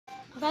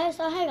Okay,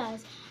 so hey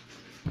guys,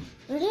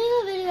 we're doing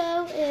a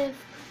video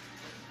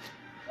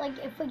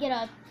if we get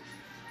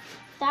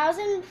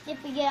 1,000,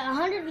 if we get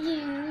 100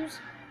 views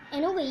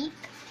in a week,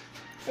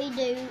 we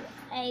do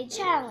a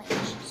challenge.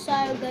 So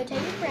go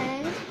tell your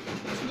friends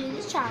to do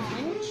this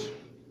challenge.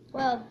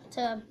 Well,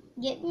 to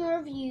get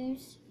more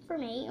views for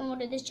me, and we'll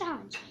do this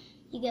challenge.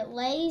 You get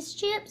Lay's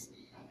chips,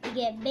 you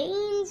get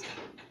beans,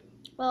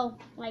 well,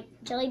 like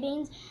jelly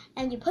beans,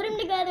 and you put them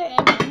together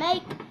and you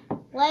make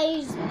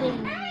Lay's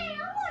beans. Hey,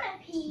 I want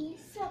a piece.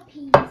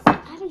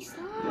 Abby,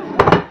 stop.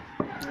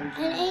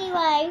 And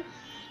anyway,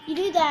 you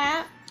do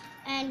that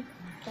and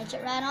catch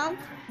it right on.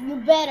 You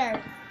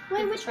better.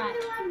 Wait, which one do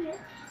I get?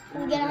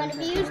 When we get 100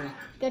 views,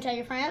 go tell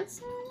your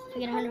friends.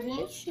 We get 100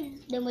 views,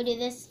 then we do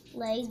this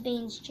Lay's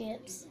Beans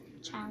Chips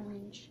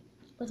challenge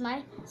with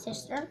my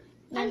sister.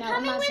 I'm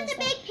coming with the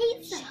big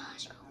pizza.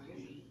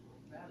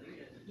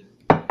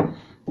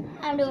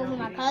 I'm doing it with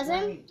my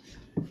cousin,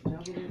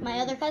 my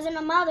other cousin,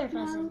 and my other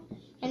cousin,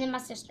 and then my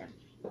sister.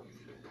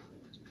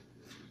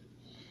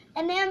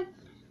 And then,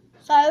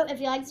 so if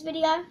you like this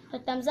video,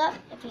 put thumbs up.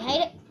 If you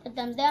hate it, put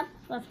thumbs down.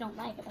 Well, if you don't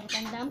like it, put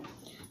thumbs down.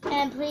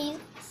 And please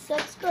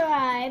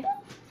subscribe.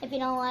 If you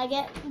don't like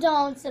it,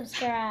 don't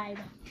subscribe.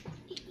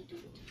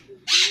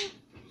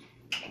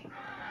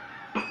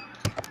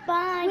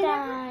 Bye,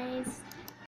 guys.